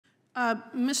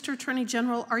Mr. Attorney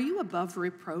General, are you above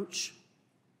reproach?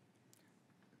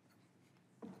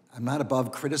 I'm not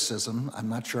above criticism. I'm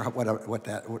not sure what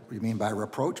you mean by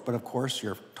reproach, but of course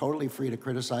you're totally free to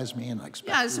criticize me, and I expect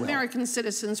Yeah, as you will. American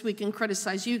citizens, we can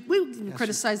criticize you. We can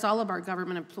criticize all of our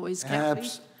government employees, can't we?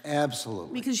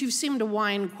 Absolutely. Because you seem to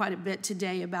whine quite a bit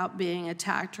today about being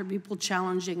attacked or people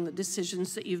challenging the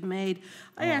decisions that you've made.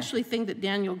 I actually think that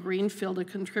Daniel Greenfield, a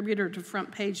contributor to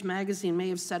Front Page magazine, may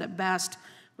have said it best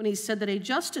when he said that a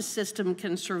justice system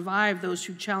can survive those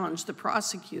who challenge the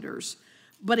prosecutors,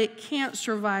 but it can't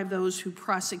survive those who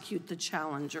prosecute the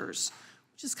challengers,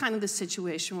 which is kind of the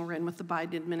situation we're in with the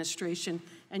Biden administration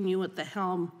and you at the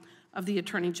helm of the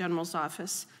Attorney General's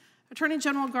office. Attorney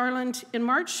General Garland, in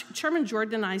March, Chairman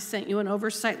Jordan and I sent you an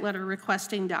oversight letter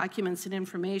requesting documents and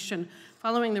information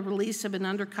following the release of an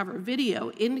undercover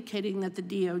video indicating that the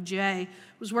DOJ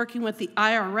was working with the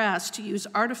IRS to use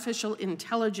artificial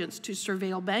intelligence to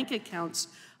surveil bank accounts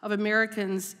of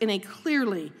Americans in a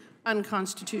clearly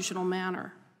unconstitutional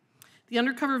manner. The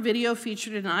undercover video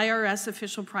featured an IRS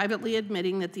official privately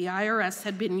admitting that the IRS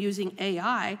had been using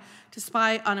AI to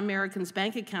spy on Americans'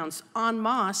 bank accounts en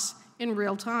masse in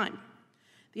real time.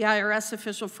 The IRS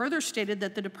official further stated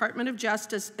that the Department of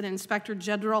Justice and Inspector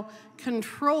General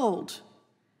controlled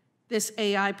this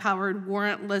AI-powered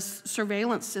warrantless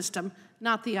surveillance system,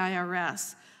 not the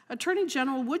IRS. Attorney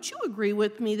General, would you agree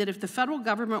with me that if the federal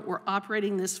government were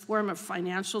operating this form of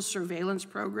financial surveillance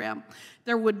program,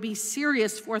 there would be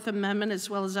serious Fourth Amendment as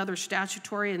well as other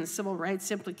statutory and civil rights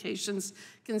implications,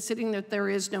 considering that there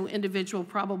is no individual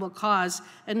probable cause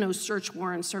and no search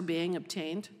warrants are being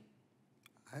obtained?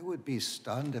 I would be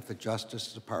stunned if the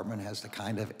Justice Department has the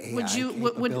kind of AI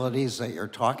capabilities that you're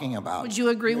talking about. Would you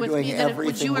agree with me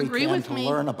that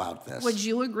learn about this? Would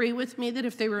you agree with me that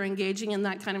if they were engaging in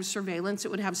that kind of surveillance,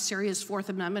 it would have serious Fourth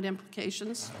Amendment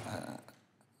implications?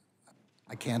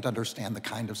 I can't understand the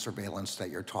kind of surveillance that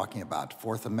you're talking about.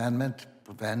 Fourth Amendment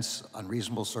prevents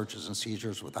unreasonable searches and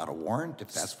seizures without a warrant.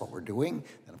 If that's what we're doing,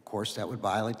 then of course that would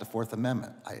violate the Fourth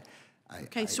Amendment.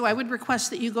 Okay, so I would request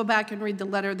that you go back and read the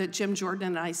letter that Jim Jordan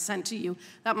and I sent to you.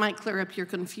 That might clear up your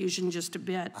confusion just a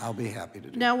bit. I'll be happy to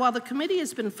do that. Now, while the committee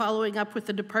has been following up with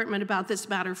the department about this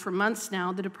matter for months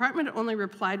now, the department only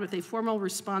replied with a formal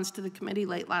response to the committee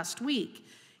late last week.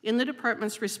 In the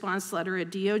department's response letter, a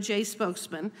DOJ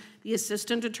spokesman, the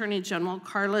Assistant Attorney General,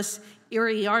 Carlos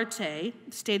Iriarte,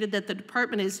 stated that the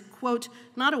department is, quote,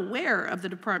 not aware of the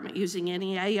department using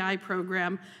any AI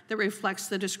program that reflects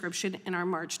the description in our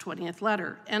March 20th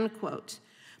letter, end quote.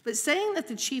 But saying that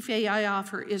the chief AI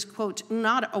officer is, quote,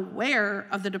 not aware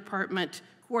of the department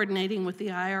coordinating with the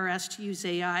IRS to use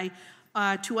AI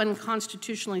to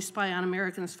unconstitutionally spy on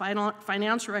Americans'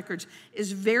 financial records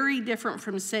is very different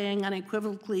from saying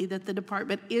unequivocally that the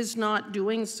department is not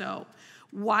doing so.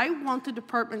 Why won't the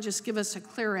department just give us a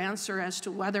clear answer as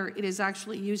to whether it is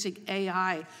actually using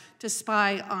AI to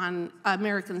spy on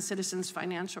American citizens'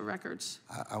 financial records?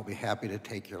 I'll be happy to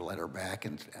take your letter back,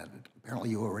 and apparently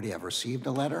you already have received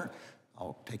a letter.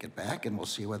 I'll take it back and we'll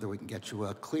see whether we can get you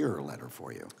a clearer letter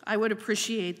for you. I would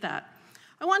appreciate that.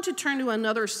 I want to turn to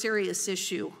another serious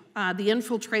issue, the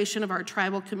infiltration of our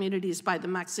tribal communities by the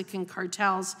Mexican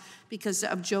cartels because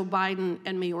of Joe Biden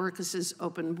and Mayorkas's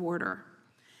open border.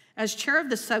 As chair of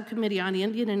the Subcommittee on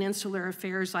Indian and Insular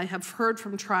Affairs, I have heard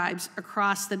from tribes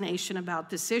across the nation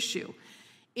about this issue.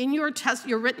 In your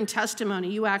written testimony,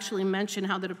 you actually mentioned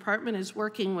how the department is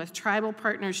working with tribal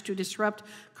partners to disrupt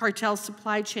cartel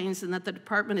supply chains and that the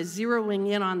department is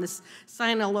zeroing in on the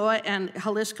Sinaloa and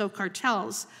Jalisco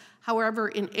cartels. However,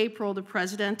 in April, the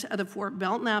president of the Fort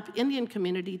Belknap Indian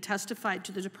community testified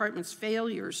to the department's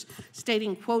failures,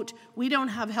 stating, quote, we don't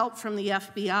have help from the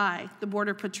FBI, the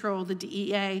Border Patrol, the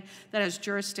DEA, that has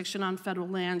jurisdiction on federal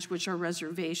lands, which are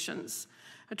reservations.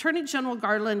 Attorney General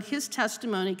Garland, his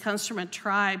testimony comes from a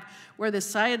tribe where the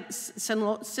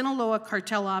Sinaloa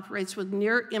cartel operates with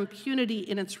near impunity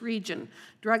in its region.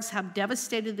 Drugs have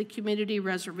devastated the community,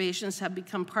 reservations have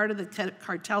become part of the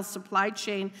cartel supply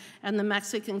chain, and the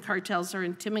Mexican cartels are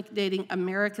intimidating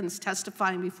Americans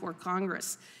testifying before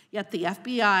Congress. Yet the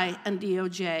FBI and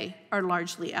DOJ are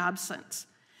largely absent.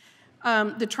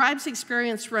 The tribe's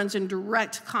experience runs in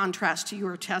direct contrast to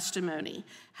your testimony.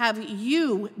 Have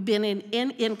you been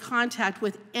in contact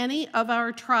with any of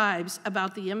our tribes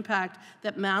about the impact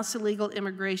that mass illegal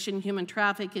immigration, human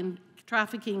trafficking,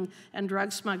 and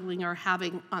drug smuggling are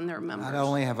having on their members? Not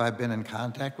only have I been in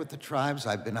contact with the tribes,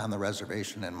 I've been on the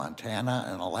reservation in Montana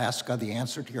and Alaska. The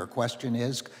answer to your question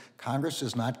is Congress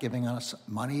is not giving us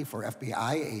money for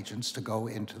FBI agents to go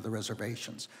into the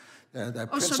reservations.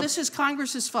 So this is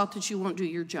Congress's fault that you won't do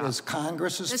your job. It's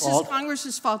Congress's fault. This is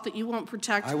Congress's fault that you won't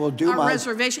protect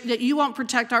that you won't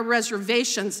protect our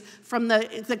reservations from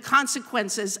the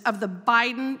consequences of the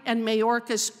Biden and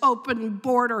Mayorkas open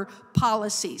border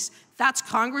policies. That's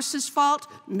Congress's fault,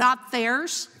 not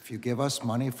theirs. If you give us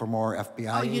money for more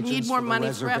FBI agents, you need more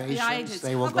money for FBI agents.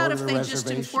 They will How about go if to they the just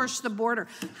reservation. enforce the border?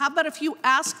 How about if you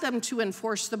ask them to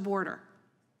enforce the border?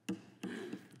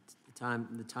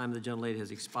 The time of the gentlelady has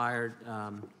expired.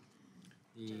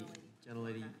 The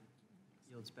gentlelady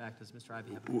yields back. Does Mr.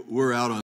 Ivey have? We're out on